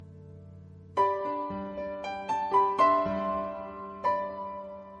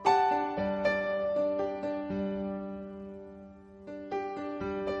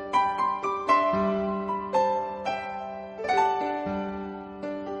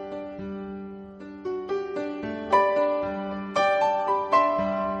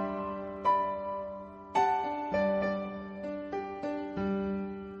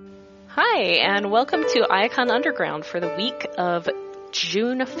Hi, and welcome to Icon Underground for the week of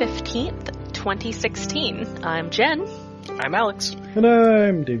June 15th, 2016. I'm Jen. I'm Alex. And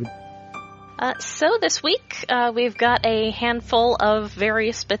I'm David. So this week, we've got a handful of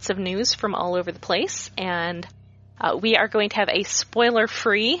various bits of news from all over the place, and we are going to have a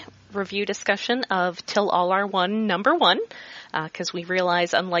spoiler-free review discussion of Till All Are One #1, because we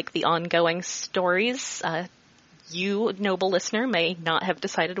realize, unlike the ongoing stories, you, noble listener, may not have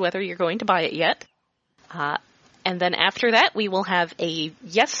decided whether you're going to buy it yet. And then after that, we will have a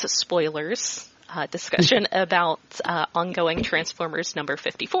yes spoilers discussion about ongoing Transformers number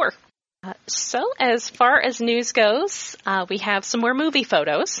 54. So as far as news goes, we have some more movie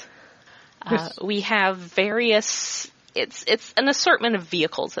photos. Yes. We have various, it's an assortment of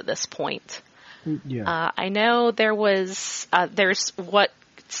vehicles at this point. Yeah. I know there's what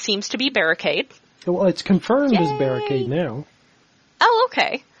seems to be Barricade. Well, it's confirmed as Yay! Barricade now. Oh,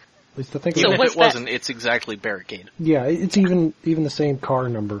 okay. At least I think So Even was if it wasn't, it's exactly Barricade. Yeah, it's even the same car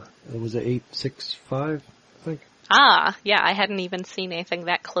number. It was 865, I think. Ah, yeah, I hadn't even seen anything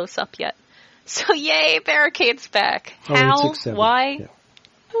that close up yet. So yay, Barricade's back. Oh, How? 867. Why? Yeah.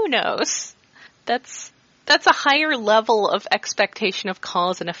 Who knows? That's a higher level of expectation of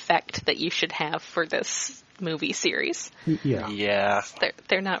cause and effect that you should have for this movie series. Yeah. Yeah.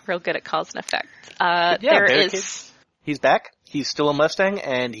 They're not real good at cause and effect. Yeah, There Barricade. is... He's back. He's still a Mustang,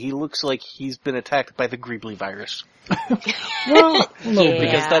 and he looks like he's been attacked by the Greebly virus. Well, a little Yeah. bit.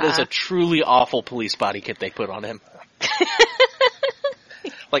 Because that is a truly awful police body kit they put on him.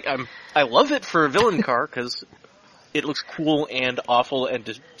 Like, I love it for a villain car, because it looks cool and awful and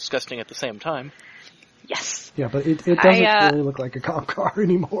disgusting at the same time. Yes. Yeah, but it doesn't really look like a cop car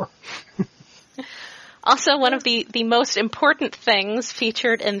anymore. Also, one of the most important things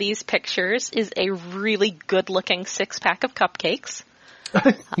featured in these pictures is a really good-looking six-pack of cupcakes.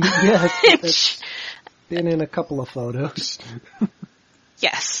 Yes, it's been in a couple of photos.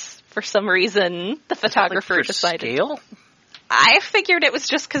 Yes. For some reason, the photographer Like for decided... scale? I figured it was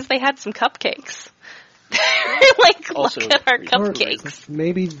just because they had some cupcakes. Like, Also, look at our or cupcakes.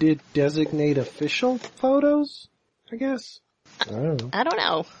 Maybe did designate official photos, I guess? I don't know. I don't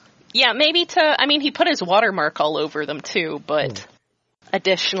know. Yeah, maybe he put his watermark all over them too, but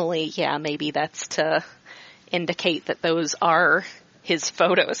additionally, yeah, maybe that's to indicate that those are his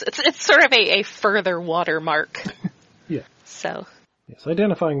photos. It's sort of a further watermark. Yeah. So, Yes,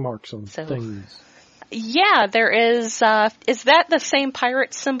 identifying marks on So- things. yeah, there is that the same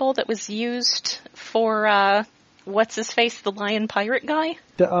pirate symbol that was used for, what's his face, the lion pirate guy?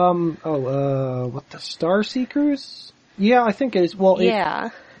 The, what, the Star Seekers? Yeah, I think it is. Well,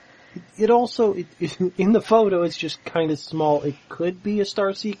 Yeah. It also, in the photo, it's just kind of small. It could be a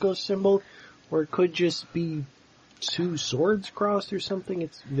Star Seeker symbol, or it could just be two swords crossed or something.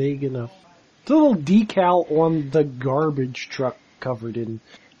 It's vague enough. It's a little decal on the garbage truck covered in,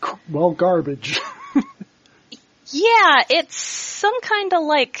 well, garbage. Yeah, it's some kind of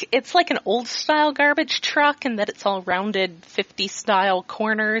it's like an old style garbage truck in that it's all rounded 50 style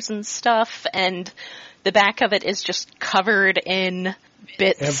corners and stuff, and the back of it is just covered in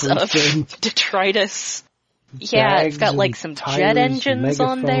bits Everything. of detritus. Yeah, it's got Bags and some tires, jet engines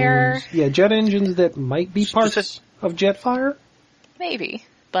on there. megaphones. Yeah, jet engines that might be parts of Jetfire. Maybe.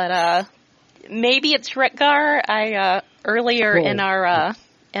 But, maybe it's Retgar. Earlier Cool.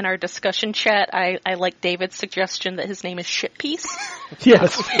 in our discussion chat, I like David's suggestion that his name is Shitpiece.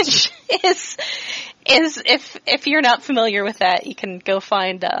 Yes. Which is if you're not familiar with that, you can go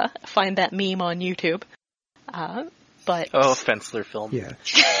find that meme on YouTube. But Oh, Fensler film. Yeah.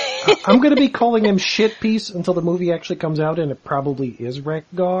 I'm gonna be calling him Shitpiece until the movie actually comes out, and it probably is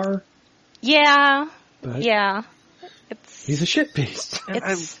Rekgar. yeah, But yeah, he's a shitpiece.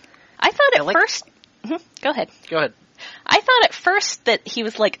 I thought at like- first. Go ahead. Go ahead. I thought at first that he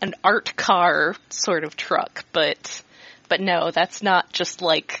was like an art car sort of truck, but no, that's not just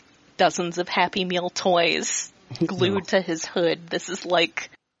like dozens of Happy Meal toys glued to his hood. This is like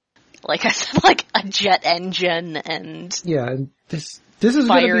I said, like a jet engine and Yeah, and this is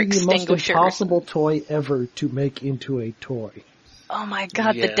Fire going to be the most extinguishers. impossible toy ever to make into a toy. oh my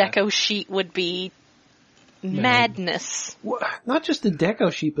god, the Yeah. deco sheet would be madness. Not just the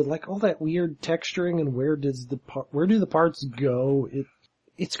deco sheet, but like all that weird texturing and where do the parts go?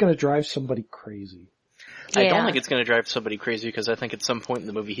 It's going to drive somebody crazy. I Yeah. don't think it's going to drive somebody crazy, because I think at some point in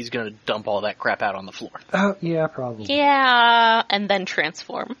the movie he's going to dump all that crap out on the floor. Yeah, probably. Yeah, and then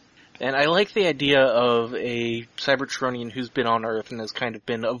transform. And I like the idea of a Cybertronian who's been on Earth and has kind of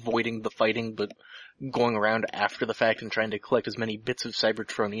been avoiding the fighting, but going around after the fact and trying to collect as many bits of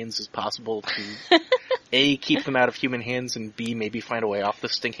Cybertronians as possible to A, keep them out of human hands, and B, maybe find a way off the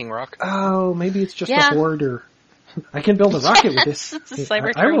stinking rock. Oh, maybe it's just Yeah. a hoarder. I can build a rocket with this. It's a I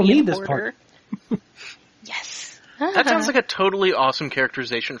will need Cybertronian this hoarder. part. Yes. That sounds like a totally awesome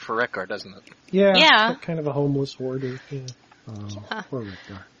characterization for Wreck-Gar, doesn't it? Yeah. Yeah. Kind of a homeless hoarder. Yeah. Poor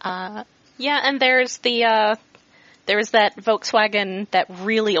Richter. Yeah, and there's that Volkswagen, that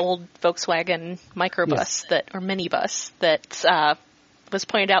really old Volkswagen microbus or minibus that was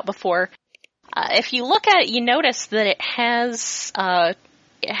pointed out before. If you look at it, you notice that it has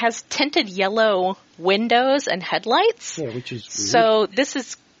tinted yellow windows and headlights. Yeah, which is weird. So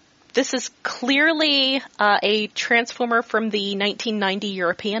this is clearly a Transformer from the 1990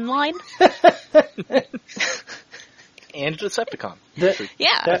 European line. And Decepticon.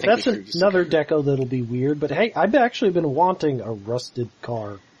 Yeah. That's another deco that'll be weird, but hey, I've actually been wanting a rusted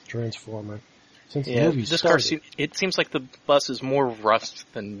car Transformer since the movie this started. car, it seems like the bus is more rust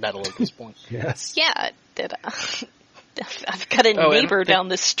than metal at this point. Yes. Yeah, I've got a neighbor down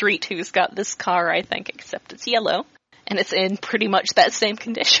the street who's got this car, I think, except it's yellow. And it's in pretty much that same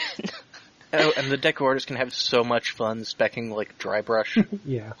condition. Oh, and the deco artists can have so much fun specking like dry brush.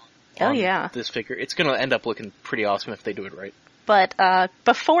 Yeah. Oh, yeah. This figure. It's gonna end up looking pretty awesome if they do it right. But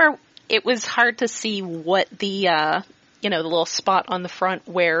before, it was hard to see what the little spot on the front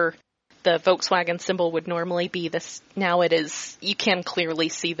where the Volkswagen symbol would normally be. Now it is, you can clearly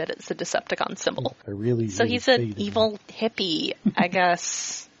see that it's a Decepticon symbol. So he's an evil hippie, I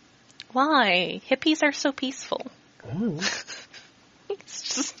guess. Why? Hippies are so peaceful. Oh.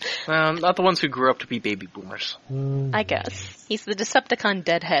 It's just, Not the ones who grew up to be baby boomers. I guess. He's the Decepticon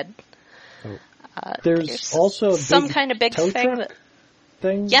deadhead. Oh. There's also some kind of big tow thing. truck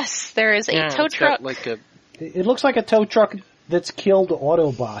thing. Yes, there is a tow it's truck. got like a It looks like a tow truck that's killed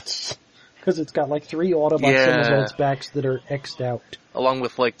Autobots. Because it's got like 3 Autobot symbols on its backs that are X'd out. along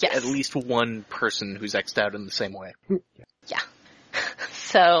with like Yes. at least one person who's X'd out in the same way. Yeah.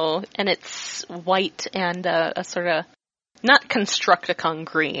 So, and it's white and a sort of, not Constructicon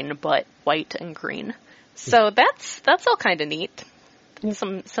green, but white and green. So that's all kind of neat. Yeah.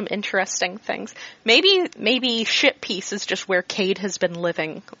 Some interesting things. Maybe Ship Piece is just where Cade has been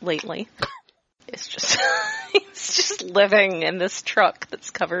living lately. It's just, he's just living in this truck that's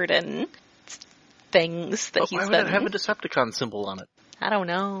covered in things that But he's why would been... it have a Decepticon symbol on it? I don't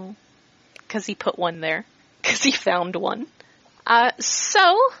know. Because he put one there. Because he found one. Oh,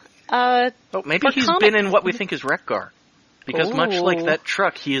 maybe he's been in what we think is Wreck-Gar. Because much like that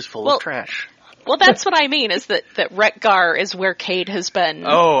truck, he is full of trash. Well, that's what I mean, is that Wreck-Gar is where Cade has been.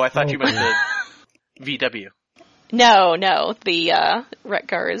 Oh, I thought you meant the VW. No, the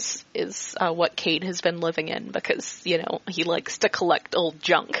Wreck-Gar is what Cade has been living in, because, he likes to collect old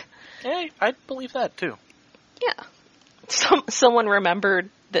junk. Hey, I'd believe that too. Yeah. Someone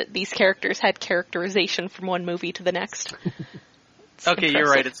remembered that these characters had characterization from one movie to the next. Okay, you're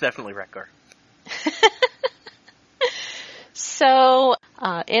right, it's definitely Wreck-Gar. So,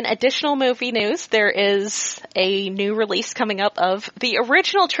 in additional movie news, there is a new release coming up of the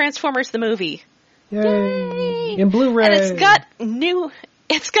original Transformers the movie. Yay! In Blu-ray! And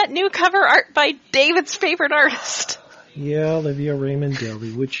it's got new cover art by David's favorite artist. Yeah, Olivia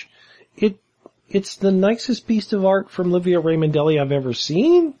Raymondelli, which it's the nicest piece of art from Olivia Raymondelli I've ever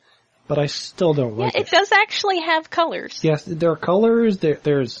seen, but I still don't like it. It does actually have colors. Yes, there are colors,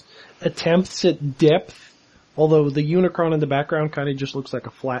 there's attempts at depth, although the Unicron in the background kind of just looks like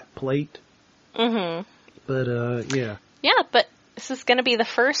a flat plate. Mm-hmm. But, yeah. Yeah, but this is going to be the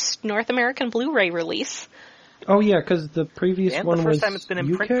first North American Blu-ray release. Oh yeah, because the previous one was the first time it's been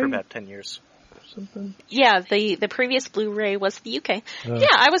in print UK? for about 10 years. Something? Yeah, the previous Blu-ray was the UK. Yeah,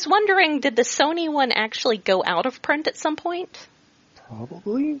 I was wondering, did the Sony one actually go out of print at some point?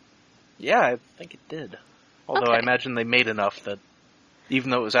 Probably. Yeah, I think it did. Although Okay. I imagine they made enough that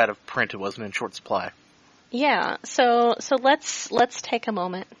even though it was out of print, it wasn't in short supply. Yeah, so let's take a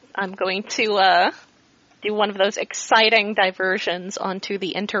moment. I'm going to do one of those exciting diversions onto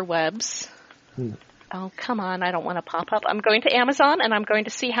the interwebs. Oh, come on, I don't want to pop up. I'm going to Amazon, and I'm going to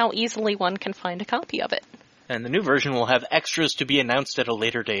see how easily one can find a copy of it. And the new version will have extras to be announced at a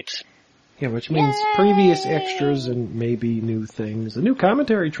later date. Yeah, which means previous extras and maybe new things. A new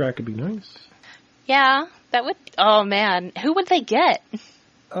commentary track would be nice. Yeah, that would... Oh, man. Who would they get?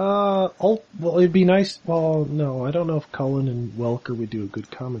 Well, it'd be nice... Well, no, I don't know if Cullen and Welker would do a good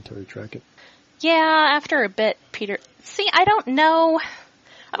commentary track. Yeah, after a bit, Peter... See, I don't know...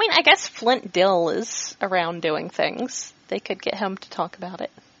 I mean, I guess Flint Dill is around doing things. They could get him to talk about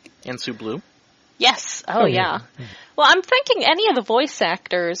it. And Sue Blue? Yes. Oh, yeah. Well, I'm thinking any of the voice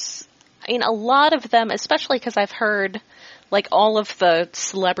actors, I mean, a lot of them, especially because I've heard, like all of the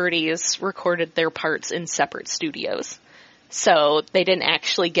celebrities recorded their parts in separate studios. So they didn't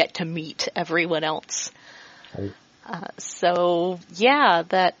actually get to meet everyone else. Right. So yeah,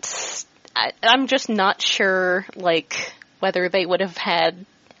 I'm just not sure, like, whether they would have had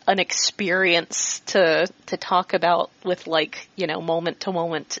an experience to talk about with, like, you know, moment to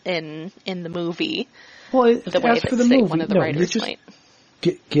moment in the movie. Well, the way as that for the say movie, one of the no, writers you just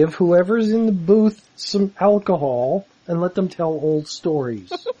might. give whoever's in the booth some alcohol and let them tell old stories.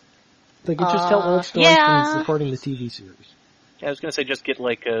 They could just tell old stories yeah. from recording the TV series. Yeah, I was gonna say just get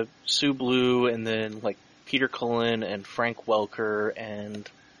like Sue Blue and then like Peter Cullen and Frank Welker and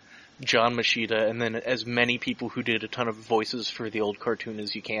John Machida, and then as many people who did a ton of voices for the old cartoon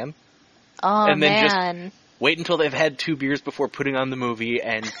as you can. Oh, and then man. just wait until they've had 2 beers before putting on the movie,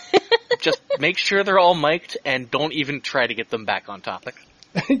 and just make sure they're all mic'd, and don't even try to get them back on topic.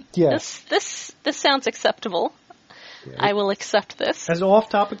 Yeah. This sounds acceptable. Yeah. I will accept this. As off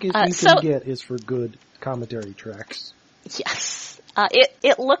topic as you so- can get is for good commentary tracks. Yes.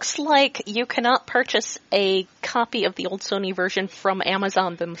 It looks like you cannot purchase a copy of the old Sony version from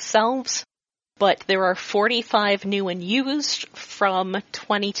Amazon themselves, but there are 45 new and used from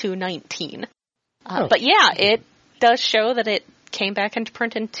 2219. But yeah, it does show that it came back into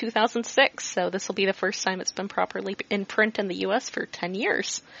print in 2006, so this will be the first time it's been properly in print in the US for 10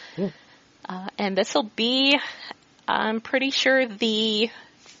 years. And this will be, I'm pretty sure, the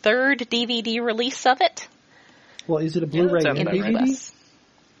 3rd DVD release of it. Well, is it a Blu-ray sounds and about right. DVD?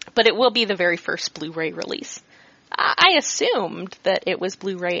 But it will be the very first Blu-ray release. I assumed that it was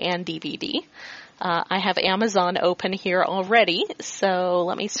Blu-ray and DVD. I have Amazon open here already, so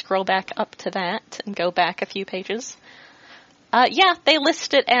let me scroll back up to that and go back a few pages. Yeah, they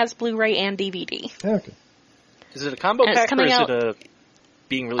list it as Blu-ray and DVD. Okay. Is it a combo And it's pack, or coming is out- it a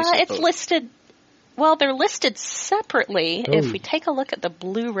being released? It's listed, well, they're listed separately. Oh. If we take a look at the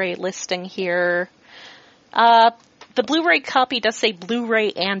Blu-ray listing here, the Blu-ray copy does say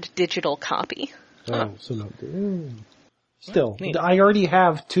Blu-ray and digital copy. Oh, so no. Still, Neat. I already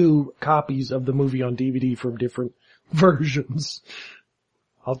have 2 copies of the movie on DVD from different versions.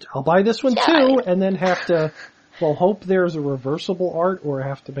 I'll buy this one too, and then have to, well, hope there's a reversible art, or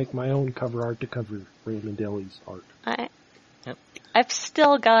have to make my own cover art to cover Raymond Dilley's art. I've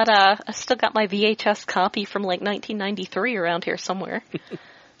still got my VHS copy from like 1993 around here somewhere.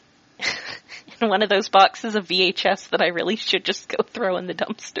 In one of those boxes of VHS that I really should just go throw in the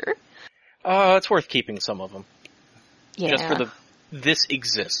dumpster. It's worth keeping some of them. Yeah. Just for this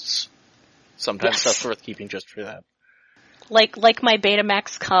exists. Sometimes Yes. stuff's worth keeping just for that. Like my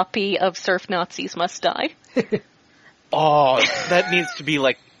Betamax copy of Surf Nazis Must Die. Oh, that needs to be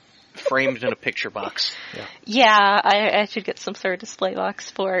like framed in a picture box. Yeah, I should get some sort of display box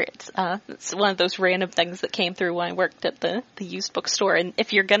for it. It's one of those random things that came through when I worked at the used bookstore. And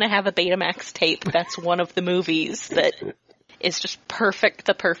if you're gonna have a Betamax tape, that's one of the movies that is just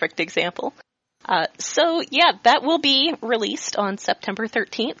the perfect example. So yeah, that will be released on September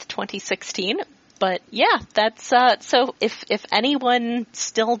 13th, 2016. But yeah, that's, so if anyone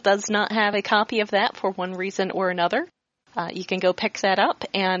still does not have a copy of that for one reason or another, you can go pick that up.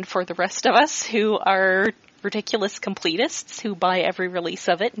 And for the rest of us who are ridiculous completists who buy every release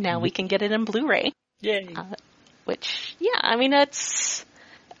of it, now we can get it in Blu-ray. Yay. Which, yeah, I mean, it's,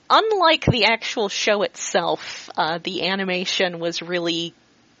 unlike the actual show itself, the animation was really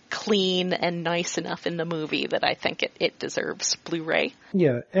clean and nice enough in the movie that I think it deserves Blu-ray.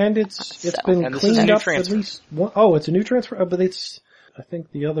 Yeah, and it's So- been And this is a cleaned new up transfer. at least one. Oh, it's a new transfer, but I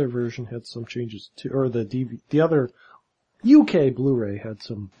think the other version had some changes too, or the other UK Blu-ray had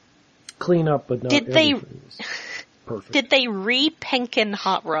some cleanup, but not Did they- everything was perfect. Did they re-Pinkin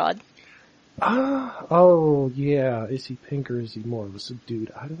Hot Rod? Oh yeah, is he pink or is he more of a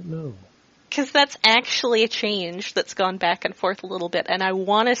subdued? I don't know. Because that's actually a change that's gone back and forth a little bit. And I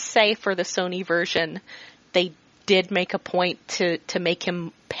want to say for the Sony version, they did make a point to make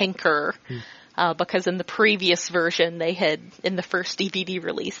him pinker. Because in the previous version, in the first DVD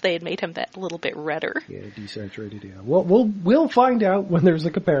release, they had made him that little bit redder. Yeah, desaturated. Yeah. Well, we'll find out when there's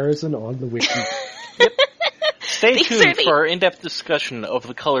a comparison on the wiki. Stay These tuned are the- for our in-depth discussion of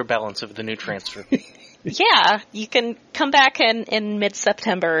the color balance of the new transfer. Yeah, you can come back in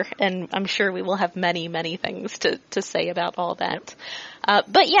mid-September, and I'm sure we will have many, many things to say about all that.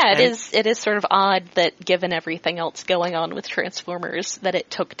 But yeah, it is sort of odd that given everything else going on with Transformers, that it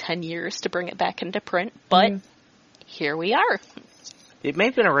took 10 years to bring it back into print, but here we are. It may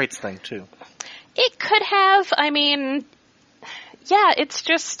have been a rights thing, too. It could have, I mean, yeah, it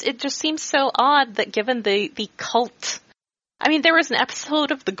just seems so odd that given the cult. I mean, there was an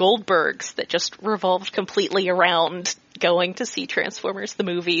episode of The Goldbergs that just revolved completely around going to see Transformers the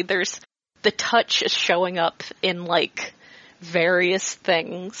movie. The touch is showing up in, like, various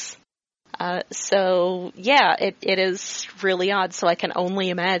things. So, yeah, it is really odd, so I can only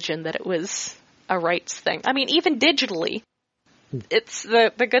imagine that it was a rights thing. I mean, even digitally, it's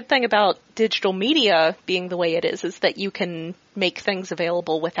the good thing about digital media being the way it is that you can make things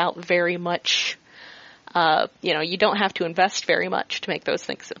available without very much, you don't have to invest very much to make those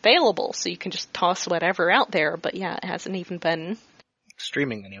things available, so you can just toss whatever out there, but yeah, it hasn't even been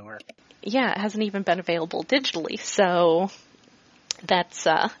streaming anywhere. Yeah, it hasn't even been available digitally, so that's,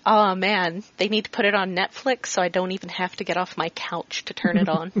 oh man, they need to put it on Netflix so I don't even have to get off my couch to turn it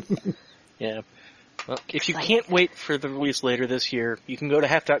on. Yeah. Well, if you can't wait for the release later this year, you can go to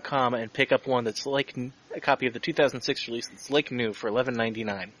half.com and pick up one that's like a copy of the 2006 release that's like new for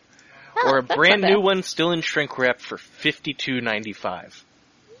 $11.99. Or a brand new one still in shrink wrap for $52.95.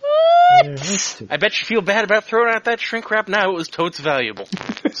 What? I bet you feel bad about throwing out that shrink wrap now. It was totes valuable.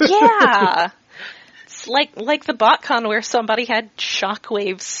 Yeah. It's like the BotCon where somebody had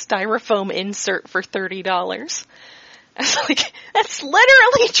Shockwave's styrofoam insert for $30. It's like, that's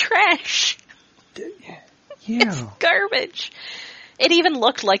literally trash. Yeah. It's garbage. It even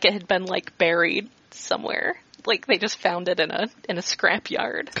looked like it had been, like, buried somewhere. Like, they just found it in a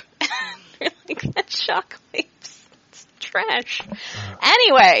scrapyard. They're like, that's Shockwaves. It's trash.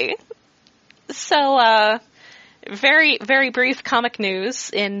 Anyway, so, very, very brief comic news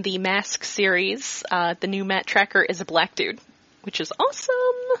in the Mask series. The new Matt Tracker is a black dude, which is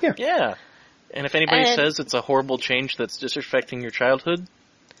awesome. Yeah. And if anybody says it's a horrible change that's disrespecting your childhood,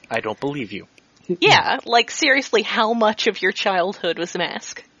 I don't believe you. Yeah, like, seriously, how much of your childhood was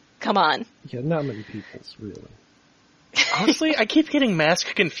Mask? Come on. Yeah, not many people's, really. Honestly, I keep getting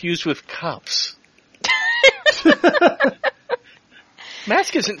Mask confused with cops.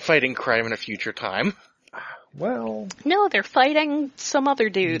 Mask isn't fighting crime in a future time. Well... No, they're fighting some other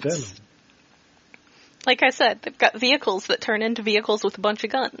dudes. Venom. Like I said, they've got vehicles that turn into vehicles with a bunch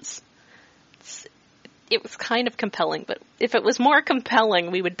of guns. It was kind of compelling, but if it was more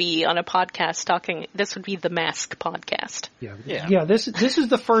compelling, we would be on a podcast talking, this would be the Mask podcast. Yeah, this is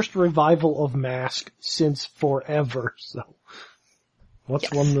the first revival of Mask since forever, so...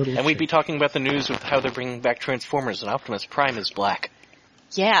 What's one little... And we'd be talking about the news of how they're bringing back Transformers and Optimus Prime is black.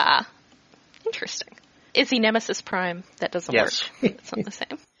 Yeah. Interesting. Is he Nemesis Prime? That doesn't work. It's not the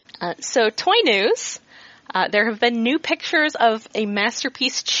same. So, toy news. There have been new pictures of a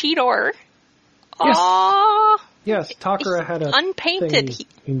Masterpiece Cheetor. Yes. Aww. Yes, Takara had a unpainted thing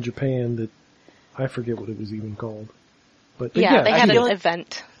in Japan that I forget what it was even called. But they had an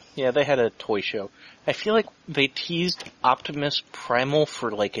event. Yeah, they had a toy show. I feel like they teased Optimus Primal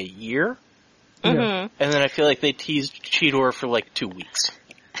for like a year. Mm-hmm. And then I feel like they teased Cheetor for like 2 weeks.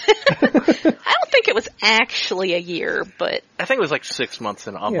 I don't think it was actually a year, but... I think it was like 6 months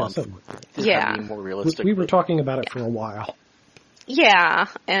and a month. Yeah. Be more realistic. We were talking about it for a while. Yeah,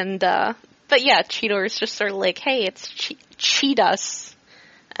 and, but yeah, Cheetor is just sort of like, hey, it's Cheetahs.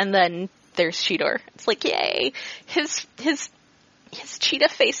 And then there's Cheetor. It's like, yay. His cheetah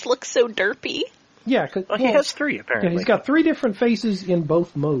face looks so derpy. Yeah, he has 3, apparently. Yeah, he's got 3 different faces in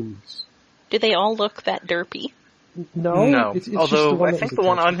both modes. Do they all look that derpy? No. It's although I think the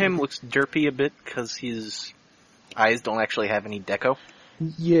one on him looks derpy a bit because his eyes don't actually have any deco.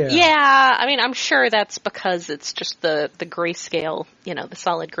 Yeah. Yeah, I mean, I'm sure that's because it's just the grayscale, the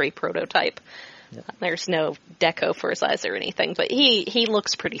solid gray prototype. Yeah. There's no deco for his eyes or anything, but he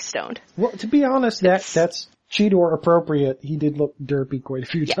looks pretty stoned. Well, to be honest, that's Cheetor appropriate. He did look derpy quite a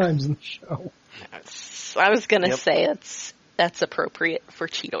few times in the show. I was gonna say that's appropriate for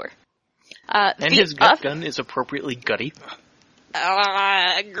Cheetor. And his gut gun is appropriately gutty.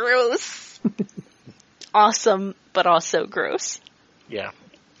 Gross. Awesome, but also gross. Yeah.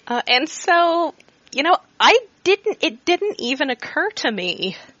 And so, it didn't even occur to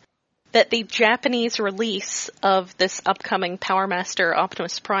me that the Japanese release of this upcoming Power Master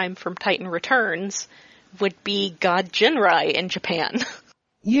Optimus Prime from Titan Returns would be God Jinrai in Japan.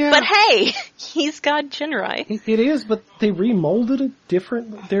 Yeah. But hey, he's God Jinrai. It is, but they remolded it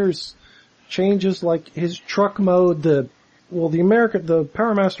different. There's changes like his truck mode, the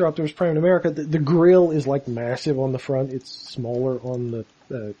Power Master Optimus Prime in America, the grill is like massive on the front. It's smaller on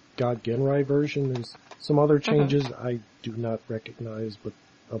the God Genrai version. There's some other changes I do not recognize, but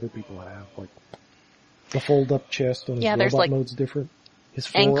other people have. Like the fold up chest on his robot mode's different. His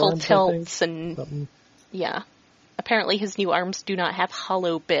ankle forearms, tilts and yeah. Apparently his new arms do not have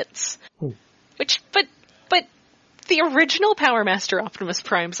hollow bits. Which, but the original Power Master Optimus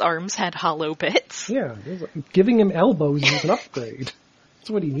Prime's arms had hollow bits. Yeah, giving him elbows is an upgrade. That's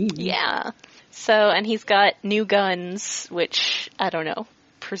what he needs. Yeah. So, and he's got new guns, which, I don't know,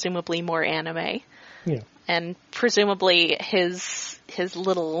 presumably more anime. Yeah. And presumably his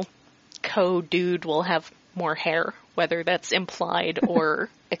little co-dude will have more hair, whether that's implied or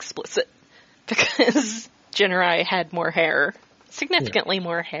explicit. Because Jinrai had more hair, significantly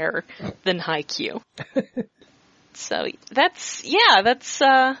more hair than Haikyuu. So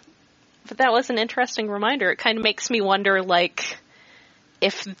but that was an interesting reminder. It kind of makes me wonder, like,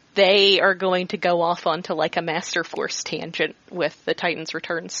 if they are going to go off onto, like, a Master Force tangent with the Titans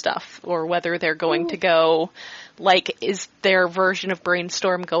Return stuff, or whether they're going to go, like, is their version of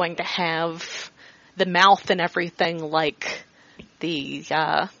Brainstorm going to have the mouth and everything like the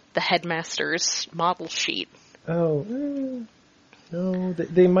Headmaster's model sheet? Oh, no,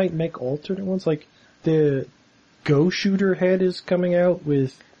 they might make alternate ones, like the Go Shooter head is coming out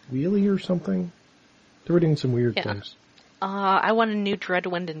with Wheelie or something. They were doing some weird things. I want a new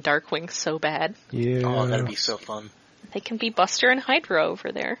Dreadwind and Darkwing so bad. Yeah. Oh, that'd be so fun. They can be Buster and Hydra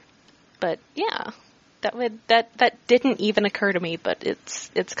over there. But yeah, that didn't even occur to me, but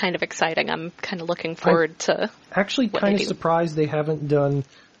it's kind of exciting. I'm kind of looking forward to. Actually, kind of surprised they haven't done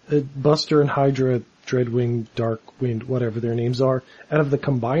Buster and Hydra, Dreadwing, Darkwind, whatever their names are, out of the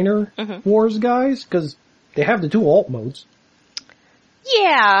Combiner Wars guys, because they have the two alt modes.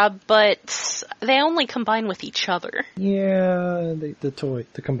 Yeah, but they only combine with each other. Yeah, the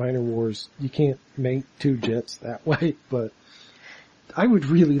Combiner Wars, you can't make two jets that way, but I would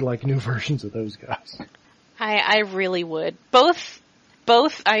really like new versions of those guys. I really would.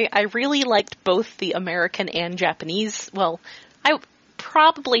 I really liked both the American and Japanese,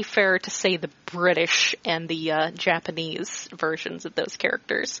 probably fair to say the British and the Japanese versions of those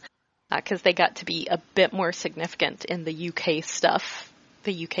characters, because they got to be a bit more significant in the UK stuff.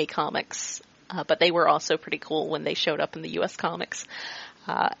 The UK comics, but they were also pretty cool when they showed up in the US comics,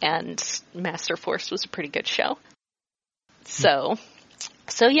 and Master Force was a pretty good show. So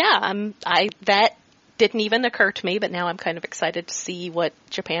yeah, that didn't even occur to me, but now I'm kind of excited to see what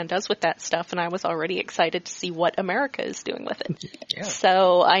Japan does with that stuff, and I was already excited to see what America is doing with it. Yeah.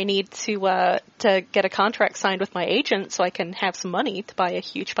 So I need to get a contract signed with my agent so I can have some money to buy a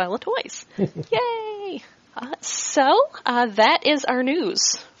huge pile of toys. Yay! So that is our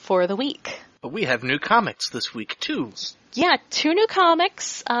news for the week. But we have new comics this week, too. Yeah, 2 new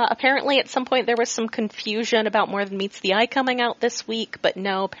comics. Apparently at some point there was some confusion about More Than Meets the Eye coming out this week, but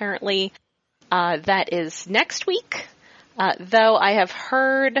no, apparently that is next week. Though I have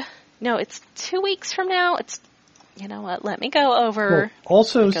heard, no, it's 2 weeks from now. You know what, let me go over,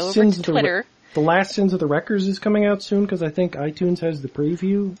 Twitter. The last Sins of the Wreckers is coming out soon, because I think iTunes has the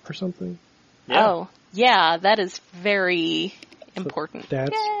preview or something. Yeah. Oh. Yeah, that is very important.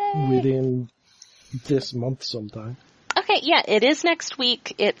 That's within this month sometime. Okay, yeah, it is next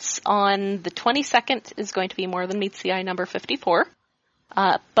week. It's on the 22nd is going to be More Than Meets the Eye number 54.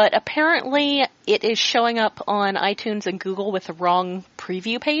 But apparently it is showing up on iTunes and Google with the wrong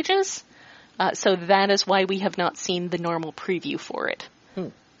preview pages. So that is why we have not seen the normal preview for it.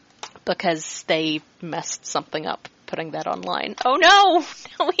 Because they messed something up putting that online. Oh no!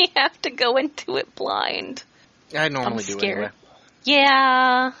 Now we have to go into it blind. I normally do anyway.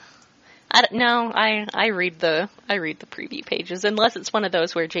 Yeah. I don't know. I read the preview pages, unless it's one of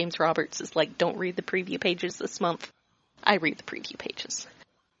those where James Roberts is like, don't read the preview pages this month. I read the preview pages.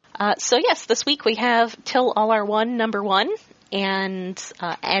 So yes, this week we have Till All Are One, number 1, and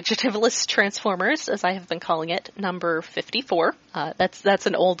Adjectiveless Transformers, as I have been calling it, number 54. That's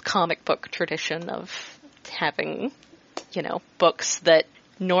an old comic book tradition of having, books that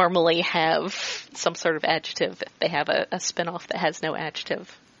normally have some sort of adjective. If they have a spin-off that has no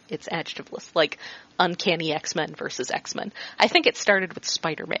adjective, it's adjectiveless, like Uncanny X-Men versus X-Men. I think it started with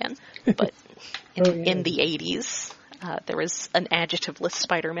Spider-Man, but in the 80s, there was an adjectiveless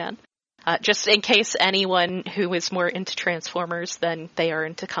Spider-Man. Just in case anyone who is more into Transformers than they are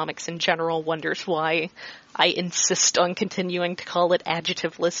into comics in general wonders why I insist on continuing to call it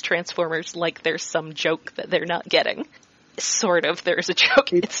adjectiveless Transformers like there's some joke that they're not getting. Sort of, there's a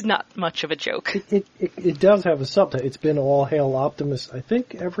joke. It's not much of a joke. It does have a subtitle. It's been All Hail Optimus, I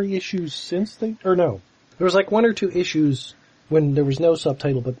think, every issue since there was like 1 or 2 issues when there was no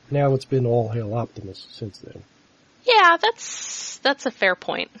subtitle, but now it's been All Hail Optimus since then. Yeah, that's a fair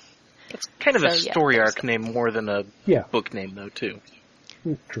point. It's kind of a story arc name more than a book name, though, too.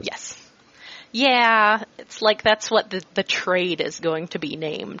 True. Yes. Yeah, it's like that's what the trade is going to be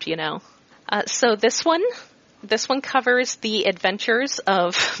named, So this one covers the adventures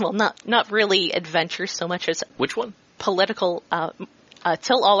of, well, not really adventures so much as... Which one? Political,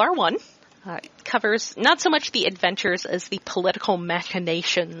 Till All Are One. Covers not so much the adventures as the political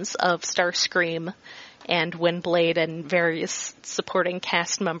machinations of Starscream and Windblade and various supporting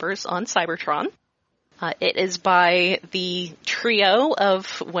cast members on Cybertron. It is by the trio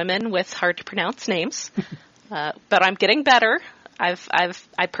of women with hard to pronounce names, but I'm getting better.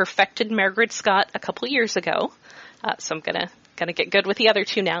 I perfected Margaret Scott a couple years ago, so I'm gonna get good with the other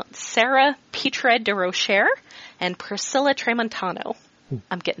two now. Sarah Pitre de Rocher and Priscilla Tramontano.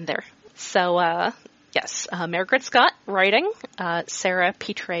 I'm getting there. So, yes, Margaret Scott writing, Sarah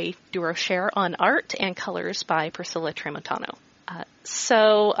Pitre de Rocher on art, and colors by Priscilla Tramontano.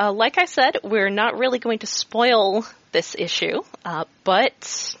 So, like I said, we're not really going to spoil this issue,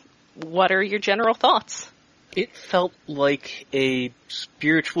 but what are your general thoughts? It felt like a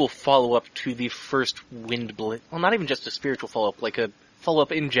spiritual follow-up to the first Windblade. Well, not even just a spiritual follow-up, like a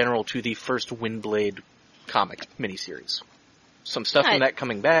follow-up in general to the first Windblade comic miniseries. Some stuff from that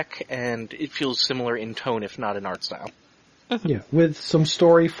coming back, and it feels similar in tone, if not in art style. Yeah, with some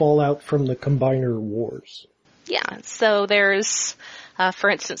story fallout from the Combiner Wars. Yeah, so there's, for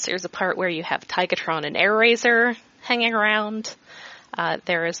instance, there's a part where you have Tigatron and Airazor hanging around.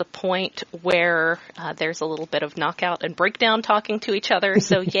 There is a point where there's a little bit of Knockout and Breakdown talking to each other,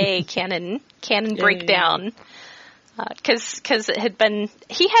 so yay, canon Breakdown. Because it had been,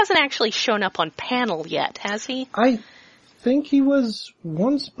 he hasn't actually shown up on panel yet, has he? I think he was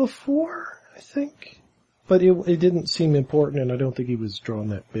once before, I think. But it didn't seem important, and I don't think he was drawn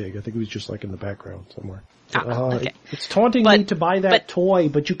that big. I think he was just like in the background somewhere. Okay. It's taunting me to buy that toy,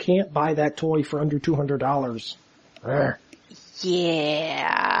 but you can't buy that toy for under $200. Arrgh.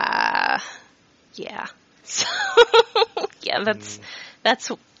 Yeah. So, yeah,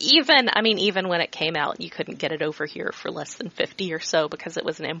 that's even when it came out, you couldn't get it over here for less than 50 or so because it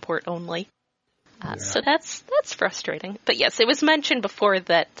was an import only. So that's frustrating. But yes, it was mentioned before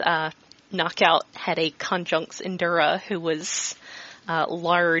that, Knockout had a Conjunx Endura who was,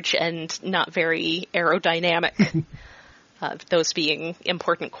 large and not very aerodynamic. Those being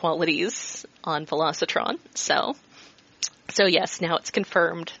important qualities on Velocitron. So yes, now it's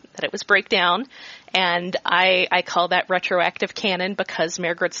confirmed that it was Breakdown, and I call that retroactive canon because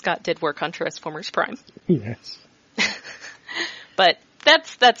Margaret Scott did work on Transformers Prime. Yes. But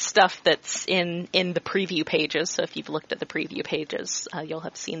that's stuff that's in the preview pages, so if you've looked at the preview pages, you'll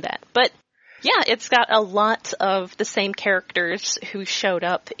have seen that. But yeah, it's got a lot of the same characters who showed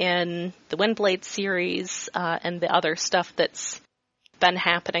up in the Windblade series, and the other stuff that's been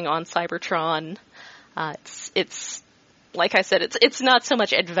happening on Cybertron. It's like I said, it's not so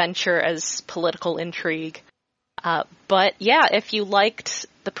much adventure as political intrigue. But yeah, if you liked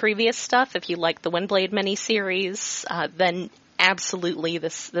the previous stuff, if you liked the Windblade miniseries, then absolutely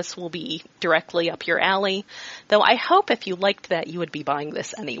this will be directly up your alley. Though I hope if you liked that, you would be buying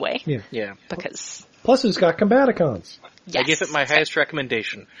this anyway. Yeah. Because... Plus it's got Combaticons. Yes. I give it my highest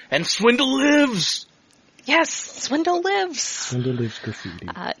recommendation. And Swindle lives! Yes, Swindle lives! Swindle lives graffiti.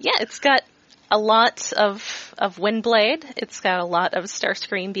 Yeah, it's got a lot of Windblade. It's got a lot of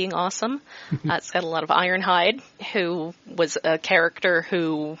Starscream being awesome. It's got a lot of Ironhide, who was a character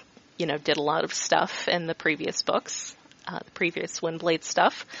who, did a lot of stuff in the previous books, the previous Windblade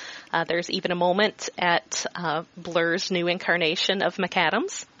stuff. There's even a moment at Blur's new incarnation of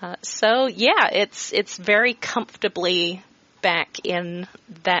McAdams. So yeah, it's very comfortably back in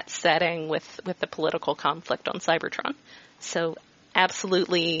that setting with the political conflict on Cybertron. So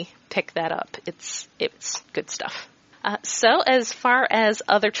absolutely pick that up. It's good stuff. So as far as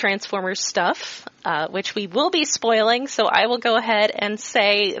other Transformers stuff, which we will be spoiling, so I will go ahead and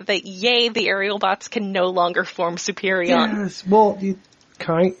say that yay, the aerial bots can no longer form Superion. Yes,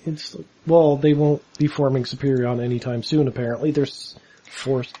 well, they won't be forming Superion anytime soon, apparently.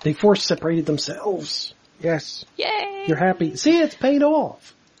 They force separated themselves. Yes. Yay! You're happy. See, it's paid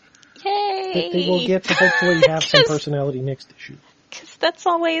off. Yay! They will get to hopefully have some personality next issue. Because that's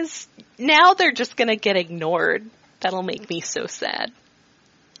always... Now they're just gonna get ignored. That'll make me so sad.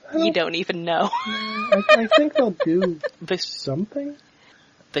 You don't even know. I think they'll do something.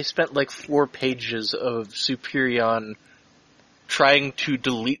 They spent like 4 pages of Superion trying to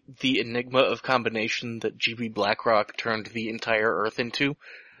delete the enigma of combination that G.B. Blackrock turned the entire Earth into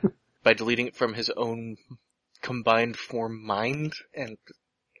by deleting it from his own combined form mind,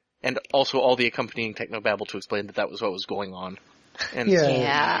 and also all the accompanying technobabble to explain that was what was going on. And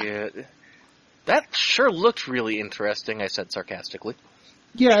yeah. That sure looked really interesting, I said sarcastically.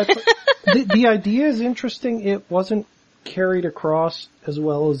 Yeah, the idea is interesting. It wasn't carried across as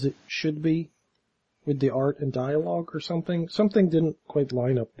well as it should be with the art and dialogue or something. Something didn't quite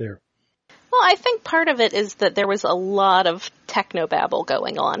line up there. Well, I think part of it is that there was a lot of technobabble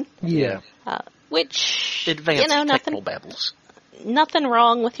going on. Yeah. Which, Advanced nothing, technobabbles. nothing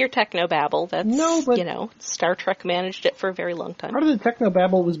wrong with your technobabble. That's, No, but Star Trek managed it for a very long time. part of the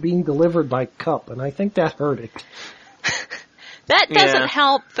technobabble was being delivered by Cup, and I think that hurt it. That doesn't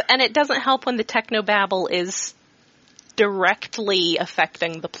help, and it doesn't help when the technobabble is directly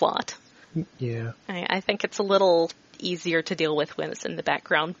affecting the plot. Yeah. I think it's a little easier to deal with when it's in the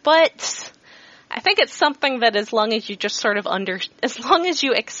background, but I think it's something that as long as you just sort of as long as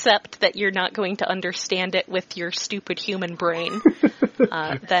you accept that you're not going to understand it with your stupid human brain,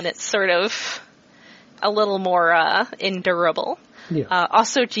 then it's sort of a little more endurable. Yeah.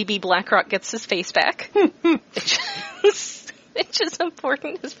 Also, GB Blackrock gets his face back, which is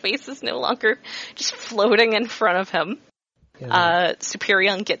important. His face is no longer just floating in front of him. Yeah.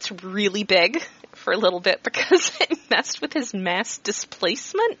 Superion gets really big for a little bit because it messed with his mass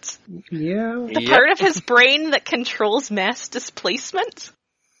displacement. Yeah. The part of his brain that controls mass displacement,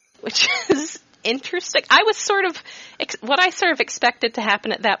 which is interesting. I was what I sort of expected to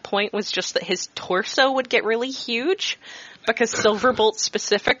happen at that point was just that his torso would get really huge, because Silverbolt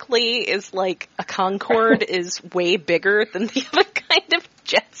specifically is like a Concorde is way bigger than the other kind of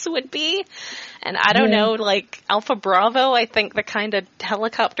jets would be. And I don't know, like Alpha Bravo, I think the kind of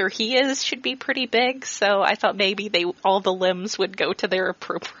helicopter he is should be pretty big, so I thought maybe all the limbs would go to their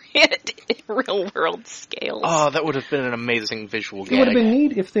appropriate real world scales. Oh, that would have been an amazing visual gag. It would have been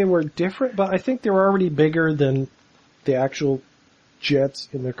neat if they were different, but I think they were already bigger than the actual jets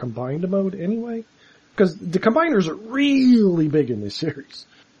in their combined mode anyway. Because the combiners are really big in this series.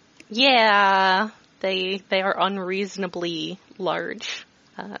 Yeah, they are unreasonably large.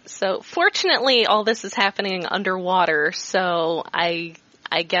 So fortunately, all this is happening underwater, so I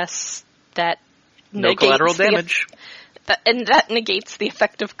guess that no collateral damage. And that negates the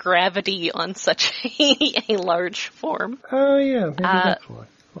effect of gravity on such a large form. Oh, yeah, maybe that's why.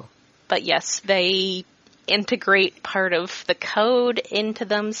 Huh. But yes, they integrate part of the code into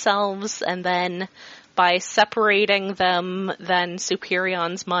themselves, and then by separating them, then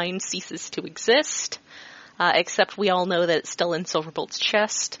Superion's mind ceases to exist. Except we all know that it's still in Silverbolt's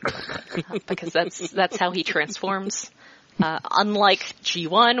chest, because that's how he transforms. Unlike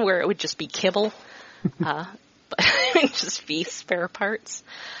G1, where it would just be kibble, but it would just be spare parts.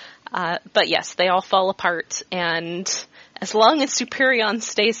 But yes, they all fall apart, and as long as Superion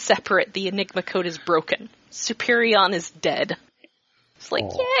stays separate, the Enigma code is broken. Superion is dead. It's like,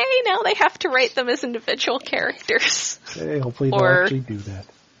 yay, now they have to write them as individual characters. Hey, hopefully they'll actually do that.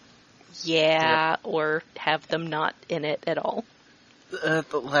 Yeah, or have them not in it at all. The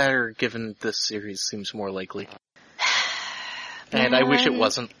latter, given this series, seems more likely. And I wish it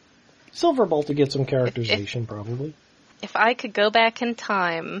wasn't. Silverbolt to get some characterization, probably. If I could go back in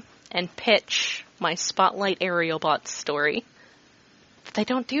time and pitch my Spotlight Aerialbot story, but they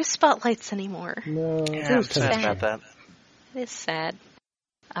don't do Spotlights anymore. No, Yeah, I'm sad about that. It is sad.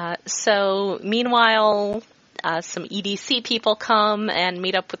 So, meanwhile, some EDC people come and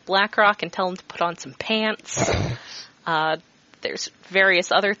meet up with Blackrock and tell him to put on some pants. There's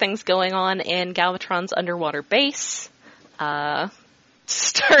various other things going on in Galvatron's underwater base.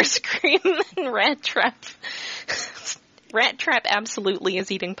 Starscream and Rat Trap. Rat Trap absolutely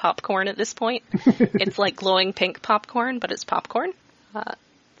is eating popcorn at this point. It's like glowing pink popcorn, but it's popcorn.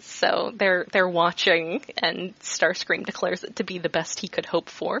 So they're watching, and Starscream declares it to be the best he could hope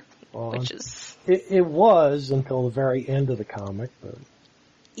for, which is... It was until the very end of the comic, but...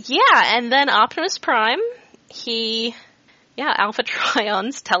 Yeah, and then Optimus Prime, Alpha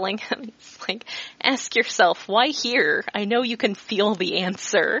Trion's telling him, he's like, ask yourself, why here? I know you can feel the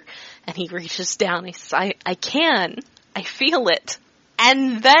answer. And he reaches down, he says, I can. I feel it.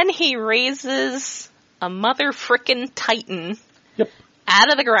 And then he raises a mother frickin' Titan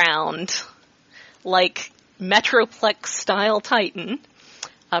out of the ground, like Metroplex-style Titan,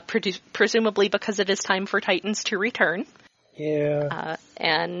 presumably because it is time for Titans to return. Yeah.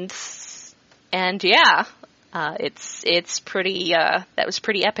 It's pretty, that was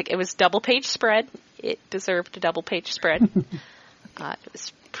pretty epic. It was double-page spread. It deserved a double-page spread. It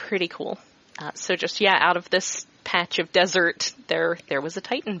was pretty cool. Out of this patch of desert, there was a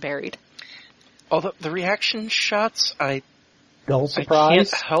Titan buried. Although the reaction shots, Dull surprise? I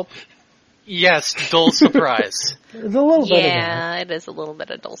can't help. Yes, dull surprise. It's a little bit of Yeah, it is a little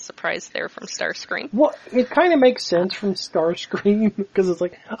bit of dull surprise there from Starscream. Well, it kind of makes sense from Starscream, because it's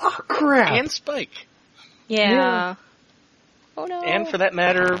like, oh crap! And Spike. Yeah. Oh no. And for that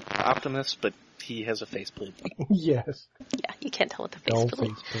matter, Optimus, but he has a faceplate. Yes. Yeah, you can't tell what the Dull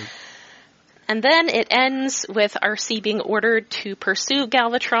faceplate. And then it ends with Arcee being ordered to pursue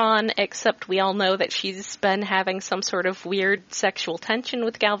Galvatron, except we all know that she's been having some sort of weird sexual tension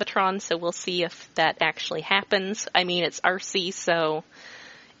with Galvatron, so we'll see if that actually happens. I mean, it's Arcee, so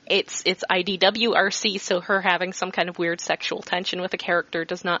it's IDW Arcee, so her having some kind of weird sexual tension with a character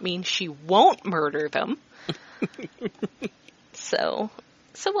does not mean she won't murder them. So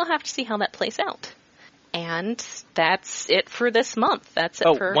we'll have to see how that plays out. And that's it for this month. That's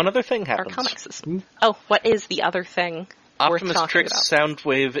it for one other thing our happens. comics. Oh, what is the other thing worth Optimus talking tricks about?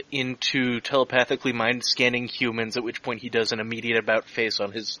 Soundwave into telepathically mind-scanning humans, at which point he does an immediate about-face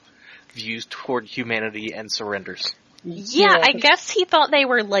on his views toward humanity and surrenders. Yeah, I guess he thought they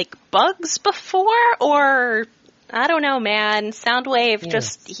were like bugs before, or I don't know, man. Soundwave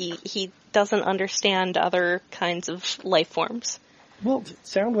just he doesn't understand other kinds of life forms. Well,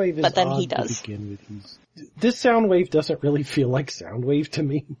 Soundwave is But then odd he does. to begin with. This Soundwave doesn't really feel like Soundwave to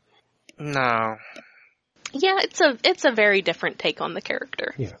me. No. Yeah, it's a very different take on the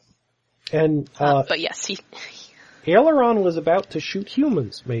character. Yeah. And, But yes, Aileron was about to shoot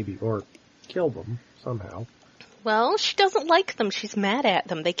humans, maybe, or kill them somehow. well, she doesn't like them. She's mad at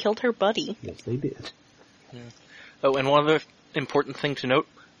them. They killed her buddy. Yes, they did. Oh, and one other important thing to note,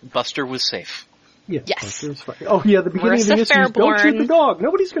 Buster was safe. Yeah, Yes. Buster's fine. Oh yeah, the beginning Marissa of the issue is, don't shoot Fairborn. the dog.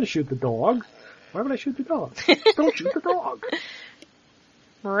 Nobody's gonna shoot the dog. Why would I shoot the dog? Don't shoot the dog.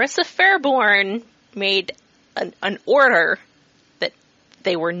 Marissa Fairborn made an order that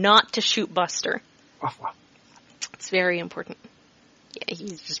they were not to shoot Buster. It's very important. Yeah,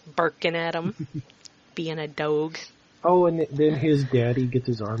 he's just barking at him, being a dog. Oh, and then his daddy gets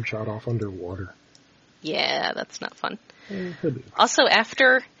his arm shot off underwater. Yeah, that's not fun. Could be. Also,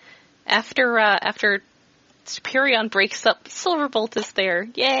 after Superion breaks up, Silverbolt is there.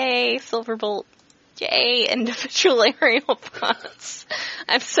 Yay, Silverbolt. Yay, individual aerial pods.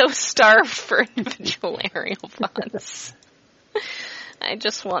 I'm so starved for individual aerial pods. I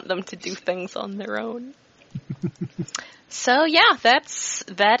just want them to do things on their own. So yeah,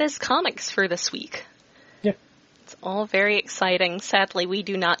 that is comics for this week. Yeah. It's all very exciting. Sadly, we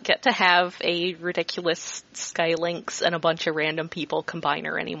do not get to have a ridiculous Skylynx and a bunch of random people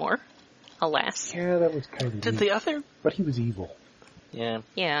combiner anymore. Alas. Yeah, that was kind of Did neat. the other... But he was evil. Yeah.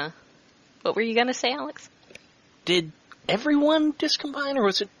 Yeah. What were you gonna say, Alex? Did everyone discombine, or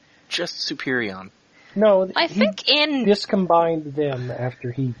was it just Superion? No, I think in... discombined them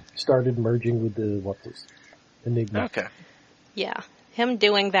after he started merging with the, Enigma. Okay. Yeah. Him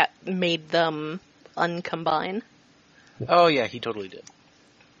doing that made them uncombine. Oh yeah, he totally did.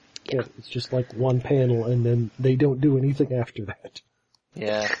 Yeah, it's just like one panel and then they don't do anything after that.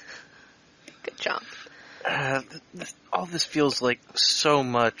 Yeah. Good job. All this feels like so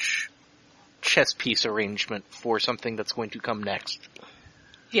much chess piece arrangement for something that's going to come next,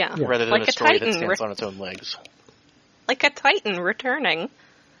 Yeah. rather than Like a story that Titan. stands on its own legs. Like a Titan returning.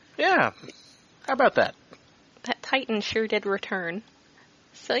 Yeah. How about that? That Titan sure did return.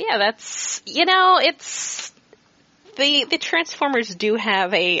 So yeah, that's, it's, the Transformers do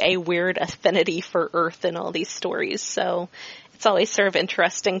have a weird affinity for Earth in all these stories, so it's always sort of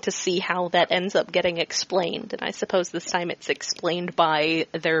interesting to see how that ends up getting explained, and I suppose this time it's explained by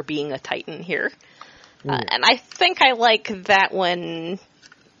there being a Titan here. And I think I like that when,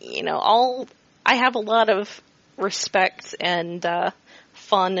 I have a lot of respect and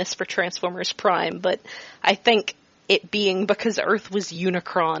fondness for Transformers Prime, but I think it being because Earth was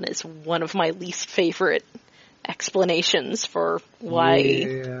Unicron is one of my least favorite explanations for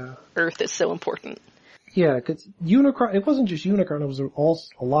why Earth is so important. Yeah, because Unicron, it wasn't just Unicron, it was also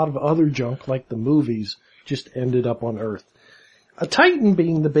a lot of other junk, like the movies, just ended up on Earth. A Titan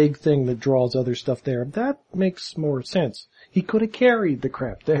being the big thing that draws other stuff there, that makes more sense. He could have carried the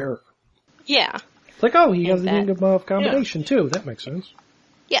crap there. Yeah. It's like, oh, he has the that- Enigma of combination too, that makes sense.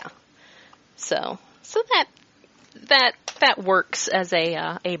 Yeah. So that works as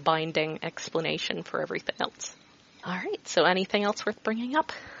a binding explanation for everything else. Alright, so anything else worth bringing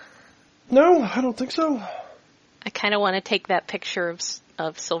up? No, I don't think so. I kind of want to take that picture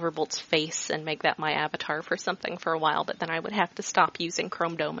of Silverbolt's face and make that my avatar for something for a while, but then I would have to stop using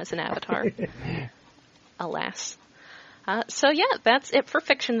Chrome Dome as an avatar. Alas. So yeah, that's it for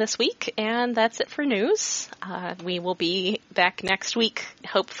fiction this week, and that's it for news. We will be back next week,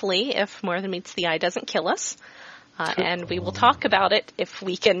 hopefully, if More Than Meets the Eye doesn't kill us. And we will talk about it if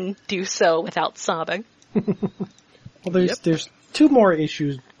we can do so without sobbing. Well, there's two more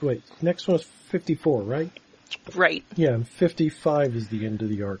issues. Wait, next one is 54, right? Right. Yeah, and 55 is the end of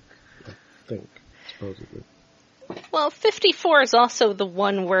the arc, I think, supposedly. Well, 54 is also the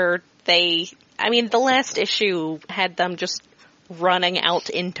one where the last issue had them just running out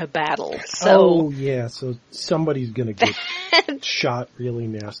into battle. Oh, So yeah, so somebody's gonna get shot really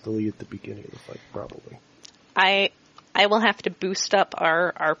nastily at the beginning of the fight, probably. I will have to boost up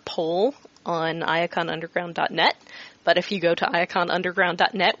our poll on iaconunderground.net. But if you go to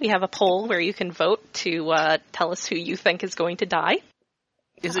iaconunderground.net, we have a poll where you can vote to tell us who you think is going to die.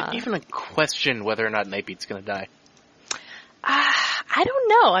 Is it even a question whether or not Nightbeat's going to die? I don't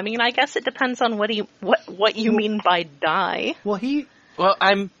know. I mean, I guess it depends on what you mean by die. Well, he Well,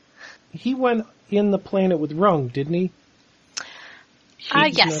 went in the planet with Rung, didn't he?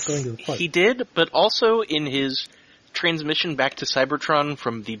 He's yes. not going to the fight. He did, but also in his transmission back to Cybertron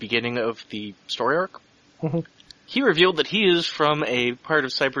from the beginning of the story arc, Mhm. he revealed that he is from a part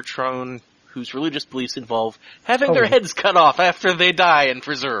of Cybertron whose religious beliefs involve having their heads cut off after they die and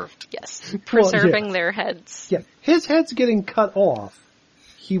preserved. Yes, preserving yeah. their heads. Yeah, his head's getting cut off.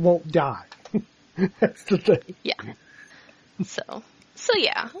 He won't die. That's the thing. Yeah. So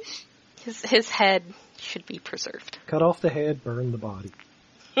yeah, his head should be preserved. Cut off the head, burn the body.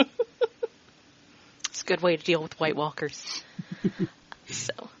 It's a good way to deal with White Walkers.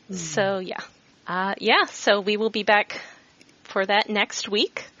 So yeah. So we will be back for that next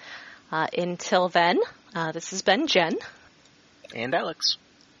week. Until then, this has been Jen. And Alex.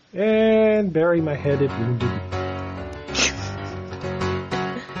 And bury my head at Wounded.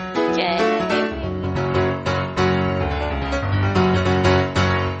 Yay.